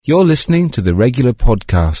You're listening to the regular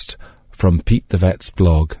podcast from Pete the Vet's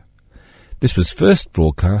blog. This was first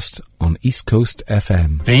broadcast on East Coast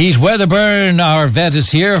FM. Pete Weatherburn, our vet, is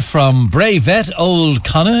here from Bray Vet, Old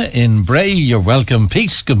Connor in Bray. You're welcome,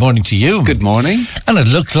 Pete. Good morning to you. Good morning. And it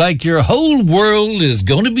looks like your whole world is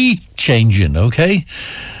going to be changing, okay?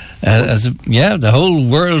 The whole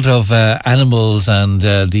world of animals and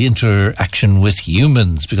the interaction with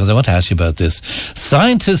humans, because I want to ask you about this.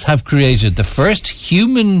 Scientists have created the first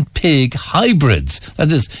human-pig hybrids.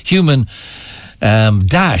 That is, human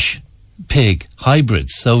dash pig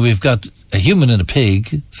hybrids. So we've got a human and a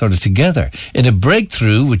pig sort of together in a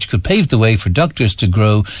breakthrough which could pave the way for doctors to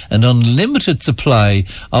grow an unlimited supply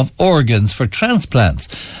of organs for transplants.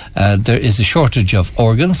 There is a shortage of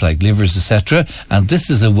organs like livers, etc., and this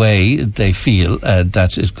is a way they feel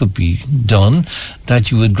that it could be done,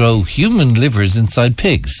 that you would grow human livers inside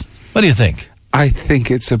pigs. What do you think? I think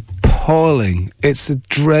it's appalling. It's a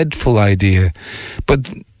dreadful idea.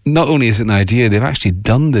 But not only is it an idea, they've actually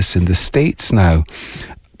done this in the States now.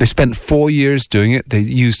 They spent 4 years doing it. They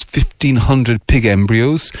used 1,500 pig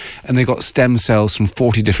embryos, and they got stem cells from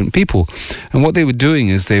 40 different people. And what they were doing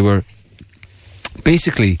is they were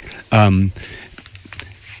basically going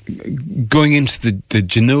into the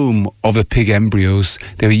genome of the pig embryos.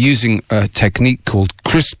 They were using a technique called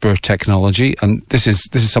CRISPR technology, and this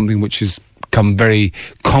is something which has become very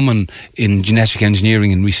common in genetic engineering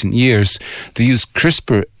in recent years. They use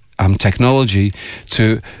CRISPR technology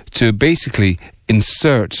to basically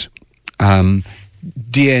insert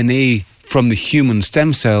DNA from the human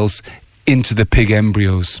stem cells into the pig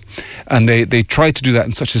embryos, and they try to do that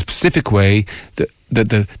in such a specific way that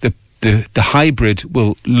the hybrid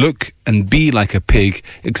will look and be like a pig,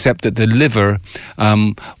 except that the liver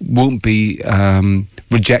won't be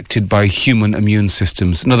rejected by human immune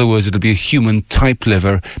systems. In other words, it'll be a human type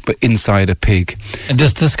liver, but inside a pig. And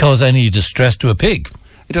does this cause any distress to a pig?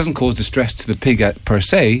 It doesn't cause distress to the pig per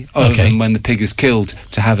se, other than when the pig is killed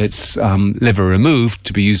to have its liver removed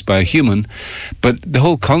to be used by a human. But the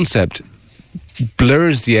whole concept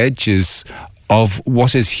blurs the edges of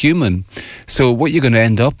what is human. So what you're going to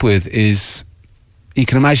end up with is, you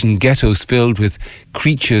can imagine ghettos filled with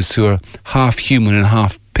creatures who are half human and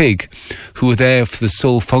half pig, who are there for the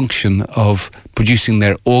sole function of producing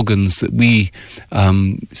their organs that we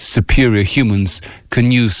superior humans can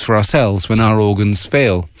use for ourselves when our organs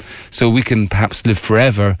fail. So we can perhaps live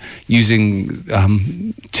forever using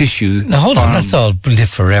tissue. Now hold on, that's all live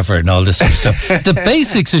forever and all this sort of stuff. The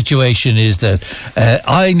basic situation is that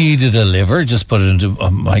I needed a liver, just put it into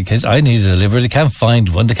my case, I needed a liver. They can't find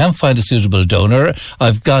one, they can't find a suitable donor.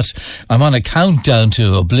 I'm on a countdown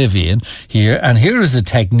to oblivion here, and here is a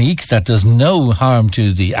technique that does no harm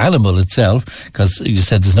to the animal itself, because you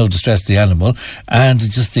said there's no distress to the animal, and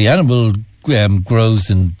just the animal grows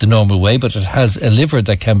in the normal way, but it has a liver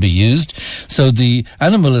that can be used. So the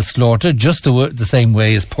animal is slaughtered just the same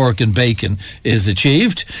way as pork and bacon is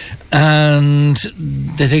achieved, and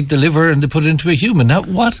they take the liver and they put it into a human. Now,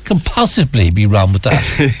 what can possibly be wrong with that?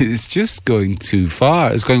 It's just going too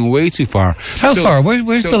far. It's going way too far. How far?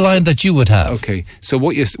 Where's the line that you would have? Okay, so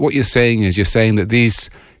what you're saying is, you're saying that these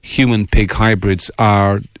human pig hybrids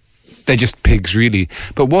they're just pigs, really.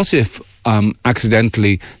 But what if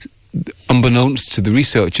accidentally, unbeknownst to the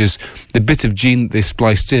researchers, the bit of gene they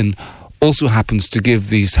spliced in also happens to give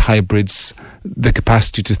these hybrids the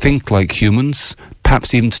capacity to think like humans,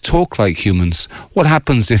 perhaps even to talk like humans? What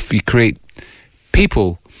happens if we create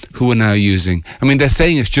people who are now using, I mean, they're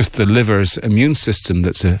saying it's just the liver's immune system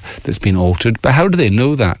that's been altered, but how do they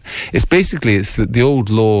know that? It's the old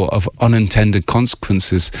law of unintended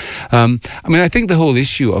consequences. I mean, I think the whole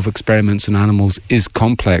issue of experiments on animals is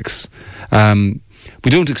complex. We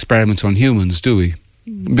don't experiment on humans, do we?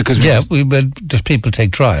 Because just people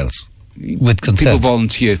take trials with consent. People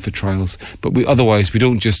volunteer for trials, but otherwise we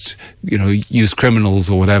don't just use criminals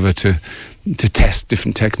or whatever to test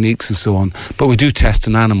different techniques and so on. But we do test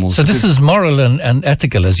on animals. So this is moral and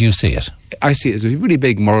ethical as you see it. I see it as a really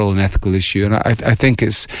big moral and ethical issue, and I think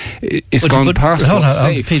it's gone past what's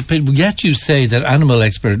safe. Pete, yet you say that animal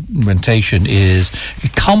experimentation is a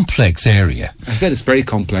complex area. I said it's very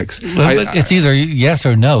complex. But it's either yes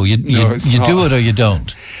or no. You do it or you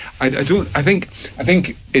don't. I don't. I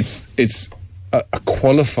think it's a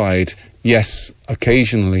qualified yes,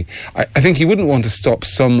 occasionally. I think you wouldn't want to stop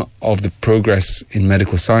some of the progress in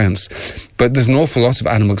medical science, but there's an awful lot of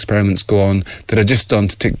animal experiments go on that are just done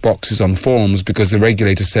to tick boxes on forms because the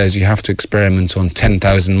regulator says you have to experiment on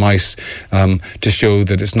 10,000 mice to show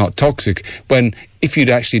that it's not toxic, when if you'd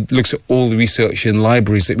actually looked at all the research in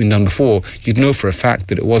libraries that had been done before, you'd know for a fact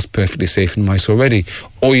that it was perfectly safe in mice already,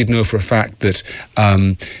 or you'd know for a fact that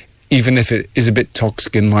even if it is a bit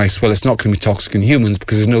toxic in mice, well, it's not going to be toxic in humans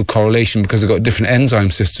because there's no correlation because they've got different enzyme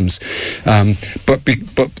systems. But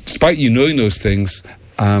despite you knowing those things,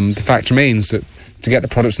 the fact remains that to get the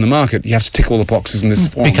products in the market, you have to tick all the boxes in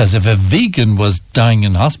this form. Because if a vegan was dying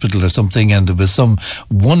in hospital or something and there was some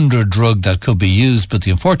wonder drug that could be used, but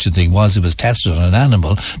the unfortunate thing was it was tested on an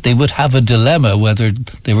animal, they would have a dilemma whether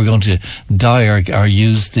they were going to die or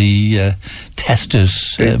use the tested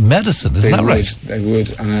medicine. Isn't that right? They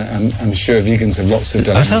would, and I'm sure vegans have lots of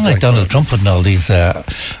dilemmas. I sound like Donald Trump putting all these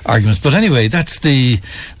arguments. But anyway, that's the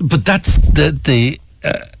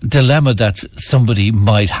dilemma that somebody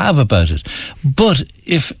might have about it. But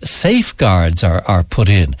if safeguards are put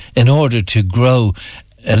in order to grow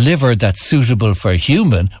a liver that's suitable for a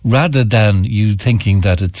human, rather than you thinking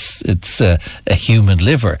that it's a human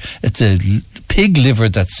liver, it's a pig liver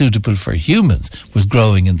that's suitable for humans was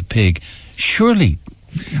growing in the pig, surely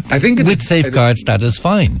I think with safeguards that is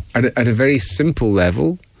fine. At a very simple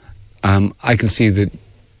level, I can see that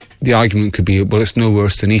the argument could be, well, it's no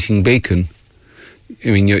worse than eating bacon.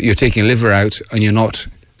 I mean, you're taking a liver out and you're not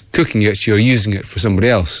cooking it, you're using it for somebody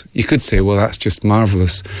else. You could say, well, that's just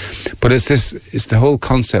marvellous. But it's the whole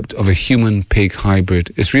concept of a human-pig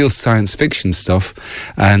hybrid. It's real science fiction stuff,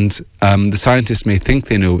 and the scientists may think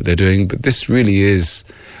they know what they're doing, but this really is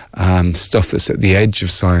stuff that's at the edge of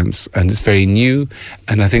science, and it's very new,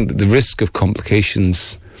 and I think that the risk of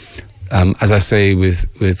complications, as I say,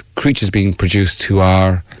 with creatures being produced who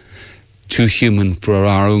are too human for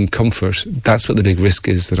our own comfort, that's what the big risk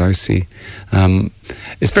is that I see.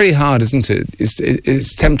 It's very hard, isn't it?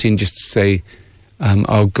 It's tempting just to say,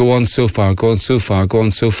 I'll go on so far, go on so far, go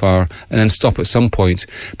on so far, and then stop at some point.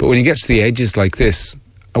 But when you get to the edges like this,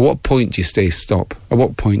 at what point do you say stop? At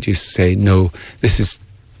what point do you say, no, this is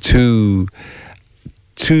too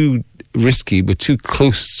risky, we're too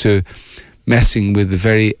close to messing with the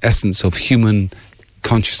very essence of human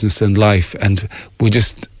consciousness and life, and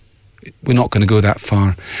we're not going to go that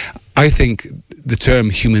far. I think the term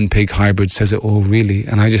human-pig hybrid says it all, really,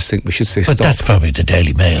 and I just think we should say stop. But that's probably the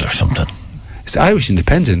Daily Mail or something. It's Irish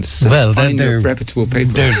Independent. Well, they're reputable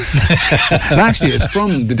paper. Actually, it's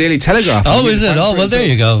from the Daily Telegraph. Oh, is it? Oh, well, there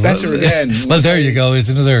you go. Better again. Well, there you go. It's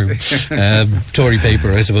another Tory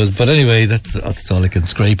paper, I suppose. But anyway, that's all I can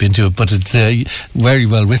scrape into it. But it's very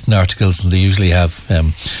well written articles, and they usually have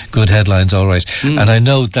good headlines, all right. And I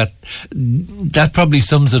know that probably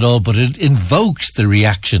sums it all, but it invokes the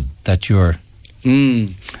reaction that you're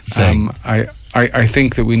saying. I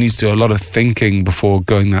think that we need to do a lot of thinking before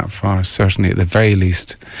going that far, certainly at the very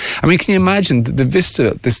least. I mean, can you imagine the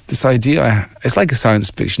vista, this idea, it's like a science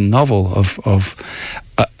fiction novel of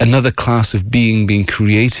another class of being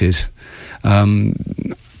created.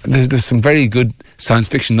 There's some very good science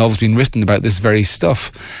fiction novels being written about this very stuff.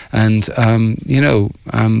 And,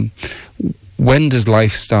 when does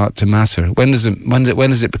life start to matter? When does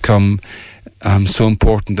it become so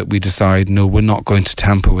important that we decide, no, we're not going to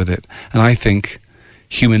tamper with it? And I think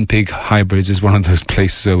human-pig hybrids is one of those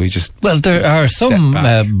places where we just there are some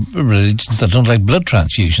religions that don't like blood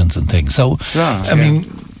transfusions and things. So, I mean,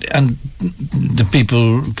 and the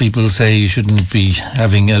people say you shouldn't be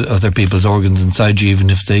having other people's organs inside you,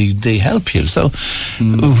 even if they help you. So,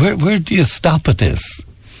 where do you stop at this?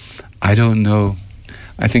 I don't know.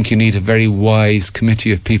 I think you need a very wise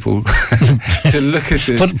committee of people to look at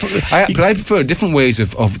it. But I prefer different ways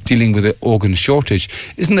of dealing with an organ shortage.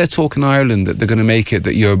 Isn't there talk in Ireland that they're going to make it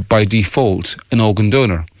that you're by default an organ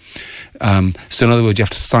donor? So in other words, you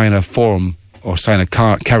have to sign a form or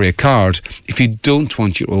carry a card if you don't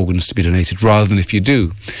want your organs to be donated, rather than if you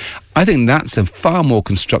do. I think that's a far more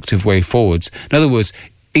constructive way forwards. In other words,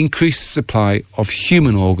 increase the supply of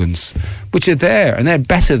human organs, which are there, and they're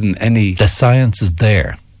better than any. The science is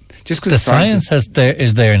there. Just the science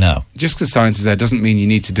is there now. Just because the science is there doesn't mean you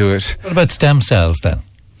need to do it. What about stem cells then?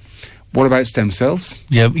 What about stem cells?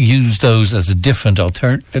 Yeah, use those as a different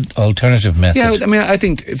alternative method. Yeah, I mean, I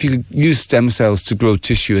think if you could use stem cells to grow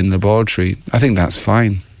tissue in the laboratory, I think that's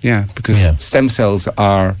fine. Yeah, because stem cells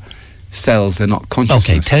are cells, they're not consciousness.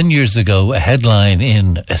 Okay, 10 years ago, a headline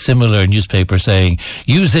in a similar newspaper saying,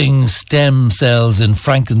 using stem cells in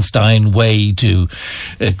Frankenstein way to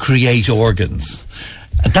create organs.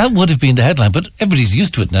 That would have been the headline, but everybody's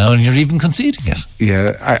used to it now, and you're even conceding it.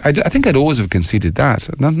 Yeah, I think I'd always have conceded that.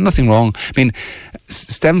 Nothing wrong. I mean,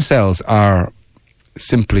 stem cells are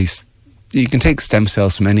simply... You can take stem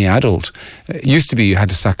cells from any adult. It used to be you had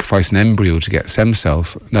to sacrifice an embryo to get stem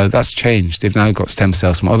cells. No, that's changed. They've now got stem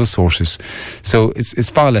cells from other sources. So it's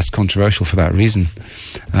far less controversial for that reason.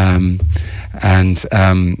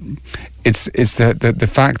 It's the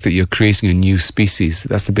fact that you're creating a new species.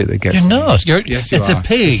 That's the bit that gets... You're not. Yes, you it's are. A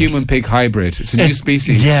pig. A human-pig hybrid. It's a new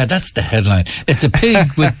species. Yeah, that's the headline. It's a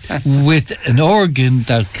pig with an organ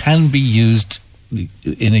that can be used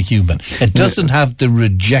in a human. It doesn't have the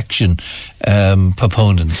rejection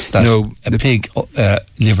proponents that a pig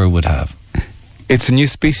liver would have. It's a new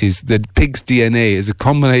species. The pig's DNA is a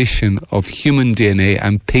combination of human DNA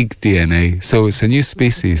and pig DNA. So it's a new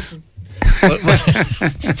species.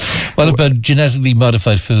 What about genetically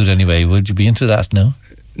modified food anyway? Would you be into that, no?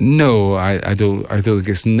 No, I don't think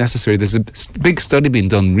it's necessary. There's a big study being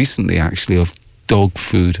done recently, actually, of dog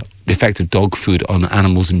food, the effect of dog food on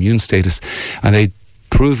animals' immune status, and they've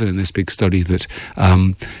proven in this big study that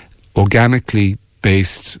organically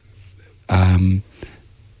based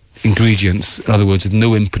ingredients, in other words, with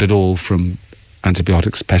no input at all from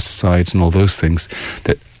antibiotics, pesticides and all those things,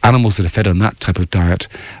 that animals that are fed on that type of diet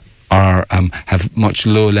have much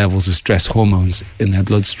lower levels of stress hormones in their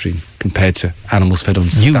bloodstream compared to animals fed on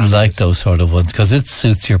standard. You like those sort of ones because it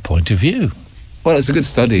suits your point of view. Well, it's a good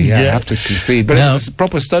study. I have to concede, but it was a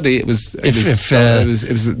proper study. These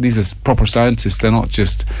are proper scientists. They're not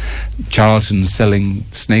just charlatans selling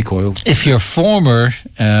snake oil. If your former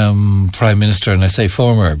Prime Minister, and I say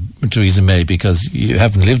former, Theresa May, because you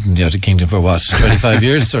haven't lived in the United Kingdom for 25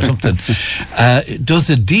 years or something, does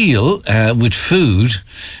a deal with food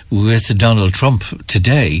with Donald Trump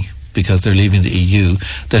today, because they're leaving the EU,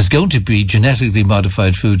 there's going to be genetically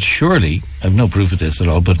modified food, surely. I have no proof of this at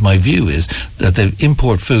all, but my view is that they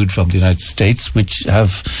import food from the United States which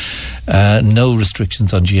have no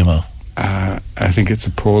restrictions on GMO. I think it's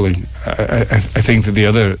appalling. I think that the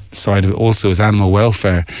other side of it also is animal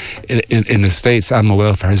welfare. In the States, animal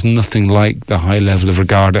welfare has nothing like the high level of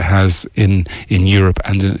regard it has in Europe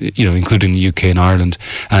and including the UK and Ireland.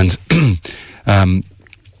 And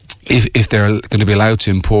if they're going to be allowed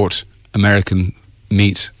to import American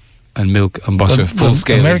meat and milk and butter full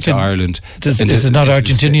scale into Ireland, this is not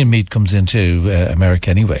Argentinian meat comes into America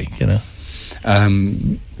anyway,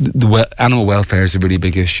 animal welfare is a really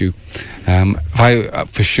big issue.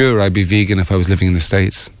 For sure I'd be vegan if I was living in the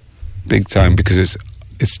States, big time, because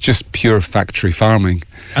it's just pure factory farming.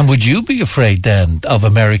 And would you be afraid then of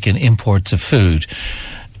American imports of food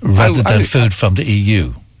rather than food from the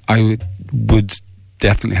EU? I would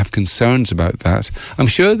definitely have concerns about that. I'm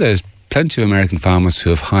sure there's plenty of American farmers who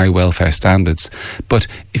have high welfare standards, but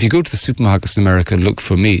if you go to the supermarkets in America and look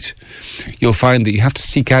for meat, you'll find that you have to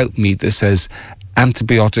seek out meat that says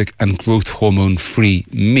antibiotic and growth hormone free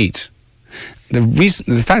meat.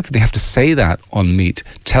 The fact that they have to say that on meat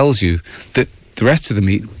tells you that the rest of the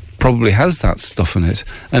meat probably has that stuff in it,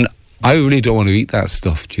 and I really don't want to eat that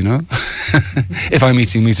stuff, if I'm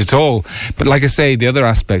eating meat at all. But like I say, the other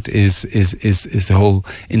aspect is the whole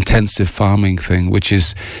intensive farming thing, which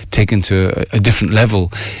is taken to a different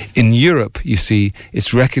level. In Europe, you see,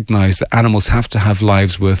 it's recognised that animals have to have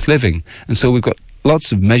lives worth living. And so we've got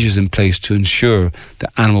lots of measures in place to ensure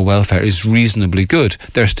that animal welfare is reasonably good.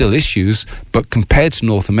 There are still issues, but compared to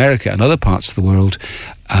North America and other parts of the world,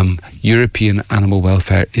 European animal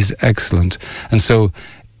welfare is excellent. And so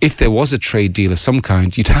if there was a trade deal of some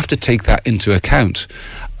kind, you'd have to take that into account,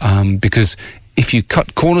 because if you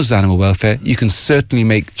cut corners of animal welfare, you can certainly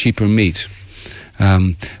make cheaper meat.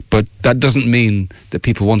 But that doesn't mean that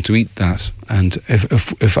people want to eat that. And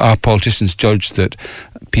if our politicians judge that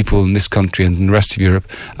people in this country and in the rest of Europe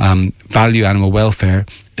value animal welfare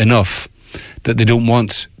enough that they don't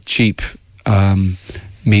want cheap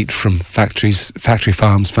meat from factory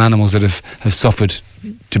farms for animals that have suffered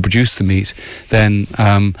to produce the meat, then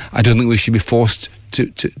I don't think we should be forced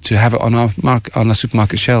to have it on our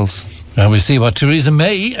supermarket shelves. We'll see what Theresa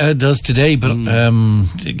May does today, but and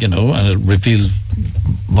it revealed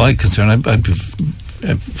my concern. I'd be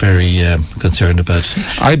very concerned about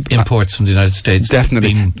imports from the United States.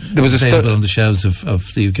 Definitely, there was available on the shelves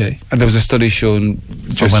of the UK. And there was a study shown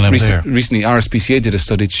just recently. RSPCA did a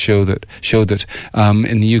study to show that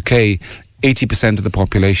in the UK, 80% of the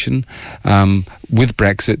population, with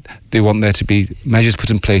Brexit, they want there to be measures put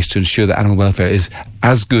in place to ensure that animal welfare is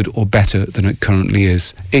as good or better than it currently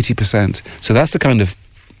is. 80%. So that's the kind of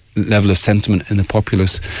level of sentiment in the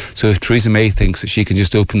populace. So if Theresa May thinks that she can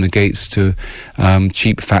just open the gates to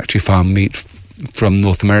cheap factory farm meat from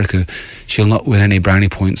North America, she'll not win any brownie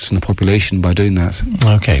points from the population by doing that.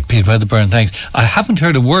 Okay, Pete Wedderburn, thanks. I haven't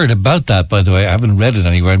heard a word about that, by the way. I haven't read it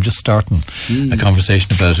anywhere. I'm just starting a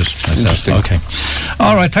conversation about it myself. Okay.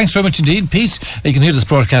 All right, thanks very much indeed, Pete. You can hear this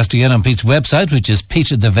broadcast again on Pete's website, which is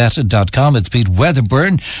petethevet.com. It's Pete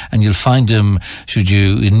Wedderburn, and you'll find him, should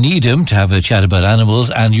you need him, to have a chat about animals,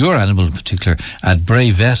 and your animal in particular, at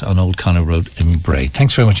Bray Vet on Old Connor Road in Bray.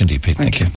 Thanks very much indeed, Pete. Thank you.